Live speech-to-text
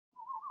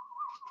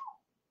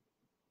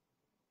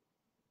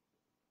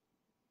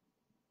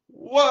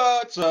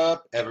What's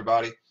up,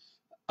 everybody?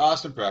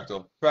 Austin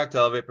Fractal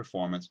Elevate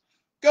Performance,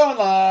 going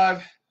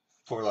live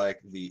for like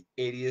the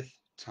 80th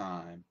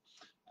time.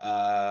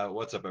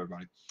 What's up,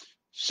 everybody?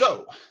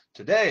 So,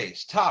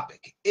 today's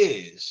topic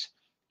is,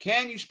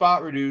 can you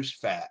spot reduce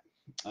fat?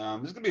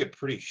 This is going to be a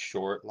pretty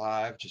short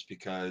live just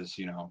because,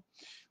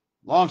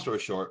 long story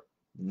short,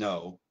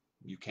 no,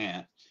 you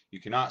can't. You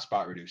cannot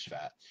spot reduce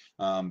fat.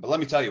 But let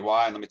me tell you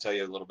why, and let me tell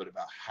you a little bit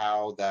about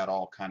how that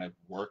all kind of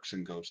works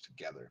and goes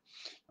together.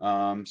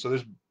 So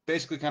there's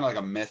basically kind of like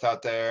a myth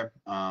out there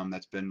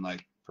that's been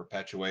like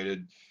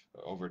perpetuated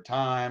over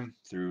time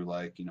through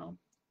like,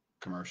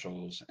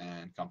 commercials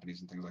and companies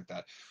and things like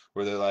that,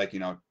 where they're like,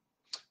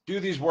 do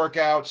these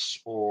workouts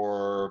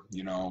or,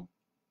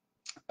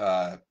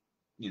 uh,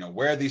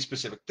 wear these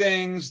specific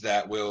things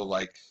that will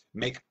like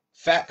make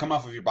fat come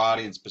off of your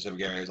body in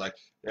specific areas.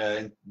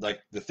 And like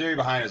the theory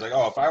behind it is like,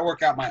 oh, if I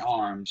work out my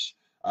arms,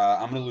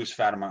 I'm gonna lose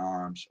fat in my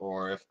arms,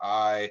 or if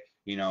I,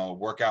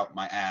 work out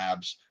my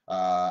abs,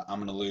 I'm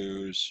gonna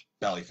lose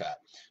belly fat.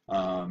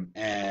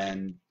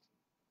 And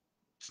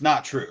it's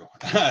not true.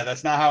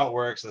 That's not how it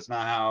works. That's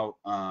not how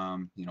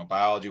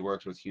biology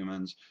works with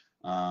humans.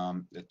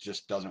 It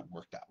just doesn't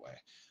work that way.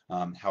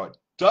 How it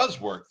does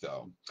work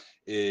though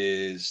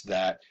is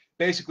that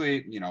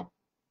basically,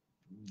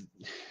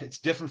 it's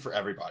different for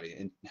everybody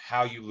and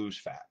how you lose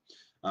fat.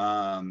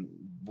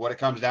 What it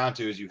comes down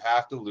to is you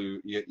have to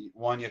lose. You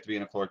have to be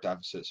in a caloric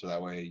deficit, so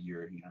that way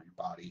your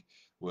body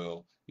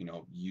will,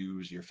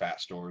 use your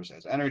fat stores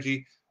as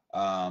energy.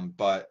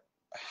 But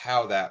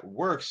how that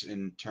works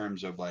in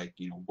terms of like,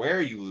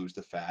 where you lose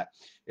the fat,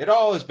 it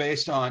all is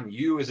based on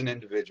you as an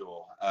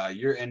individual,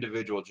 your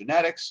individual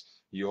genetics,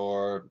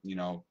 your,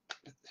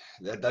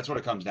 that's what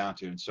it comes down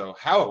to. And so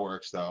how it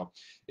works though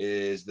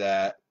is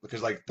that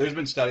because like there's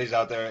been studies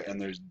out there and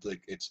there's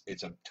like it's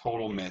a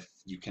total myth.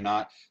 You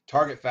cannot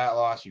target fat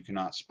loss, you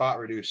cannot spot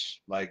reduce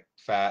like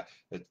fat.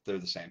 They're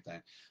the same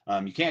thing.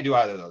 You can't do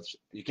either of those.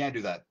 You can't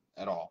do that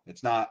at all.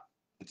 It's not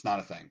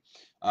a thing.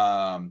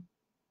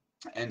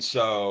 And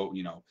so,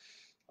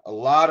 a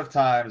lot of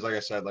times, like I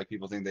said, like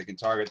people think they can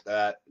target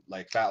that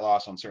like fat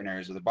loss on certain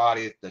areas of the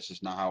body. That's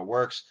just not how it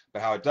works.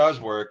 But how it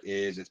does work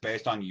is it's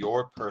based on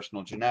your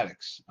personal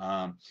genetics,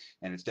 and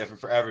it's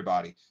different for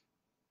everybody.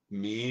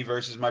 Me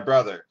versus my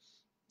brother,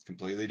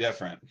 completely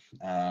different.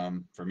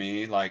 For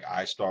me, like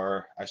I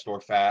store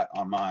fat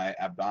on my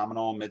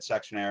abdominal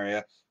midsection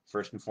area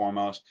first and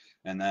foremost,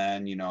 and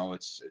then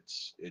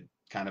it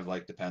kind of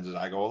like depends as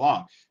I go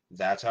along.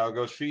 That's how it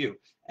goes for you.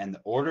 And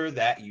the order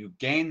that you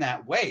gain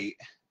that weight,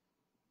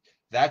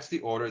 that's the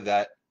order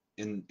that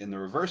in the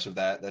reverse of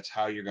that, that's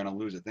how you're going to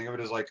lose it. Think of it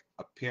as like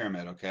a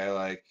pyramid, okay?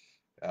 Like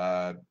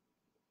uh,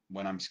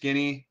 when I'm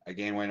skinny, I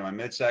gain weight in my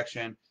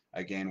midsection,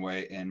 I gain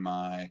weight in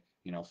my,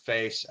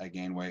 face, I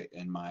gain weight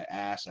in my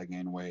ass, I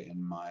gain weight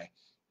in my,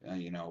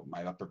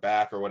 my upper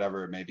back or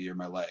whatever it may be, or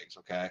my legs,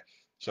 okay?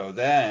 So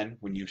then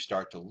when you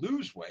start to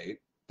lose weight,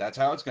 that's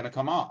how it's going to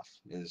come off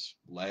is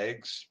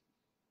legs,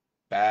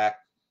 back,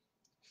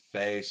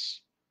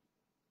 face,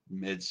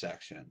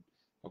 midsection,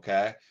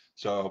 okay?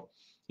 So,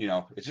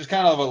 it's just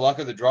kind of a luck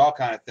of the draw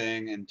kind of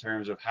thing in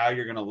terms of how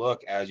you're going to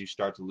look as you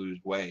start to lose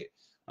weight.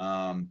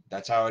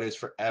 That's how it is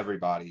for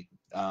everybody.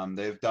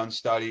 They've done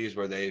studies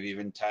where they've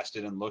even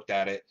tested and looked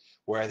at it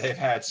where they've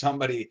had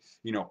somebody,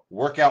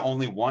 work out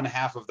only one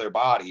half of their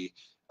body,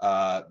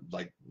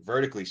 like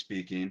vertically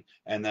speaking,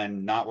 and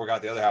then not work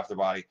out the other half of their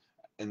body.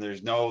 And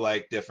there's no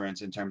like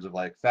difference in terms of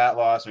like fat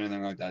loss or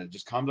anything like that. It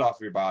just comes off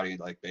of your body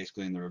like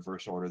basically in the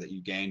reverse order that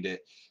you gained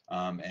it,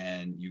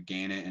 and you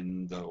gain it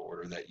in the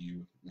order that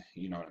you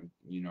know what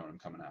I'm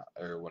coming out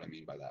or what I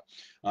mean by that.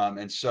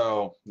 And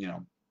so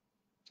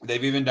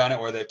they've even done it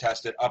where they've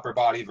tested upper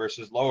body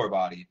versus lower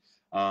body.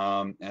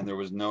 And there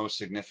was no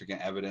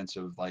significant evidence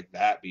of like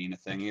that being a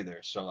thing either.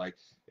 So like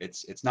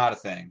it's not a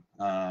thing.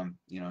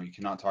 You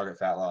cannot target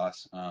fat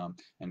loss.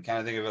 And kind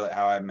of think of it like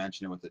how I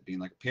mentioned it with it being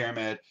like a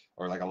pyramid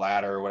or like a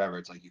ladder or whatever.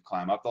 It's like you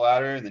climb up the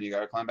ladder and then you got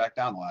to climb back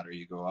down the ladder.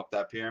 You go up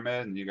that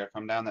pyramid and you got to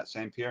come down that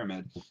same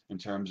pyramid in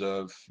terms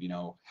of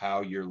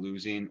how you're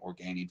losing or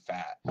gaining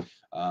fat.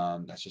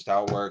 That's just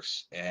how it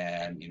works.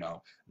 And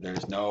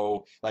there's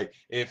no like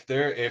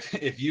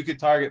if you could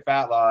target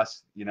fat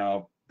loss,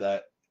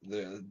 that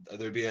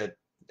there'd be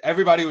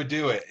everybody would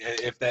do it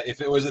if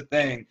it was a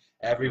thing.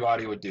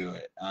 Everybody would do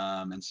it,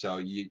 and so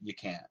you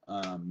can't.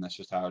 That's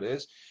just how it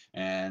is.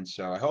 And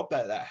so I hope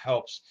that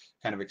helps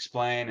kind of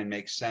explain and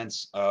make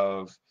sense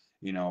of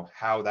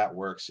how that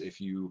works if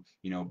you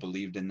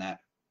believed in that.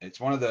 It's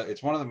one of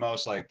the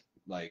most like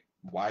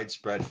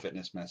widespread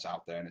fitness myths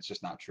out there, and it's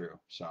just not true.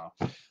 So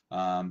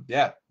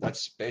yeah,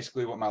 that's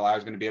basically what my live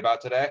is going to be about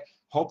today.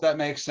 Hope that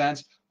makes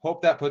sense.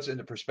 Hope that puts it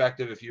into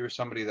perspective. If you were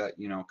somebody that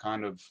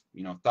kind of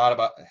thought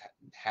about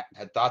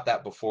had thought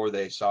that before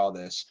they saw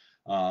this,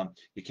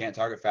 you can't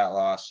target fat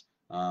loss,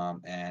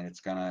 and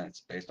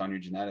it's based on your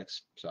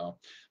genetics. So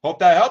hope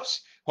that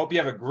helps. Hope you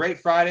have a great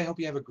Friday. Hope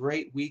you have a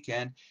great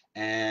weekend.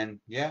 And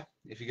yeah,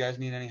 if you guys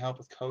need any help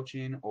with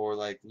coaching or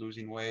like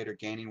losing weight or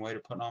gaining weight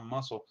or putting on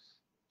muscle,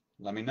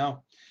 let me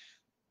know.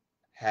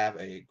 Have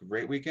a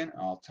great weekend.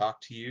 I'll talk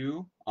to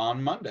you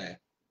on Monday.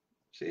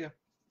 See ya.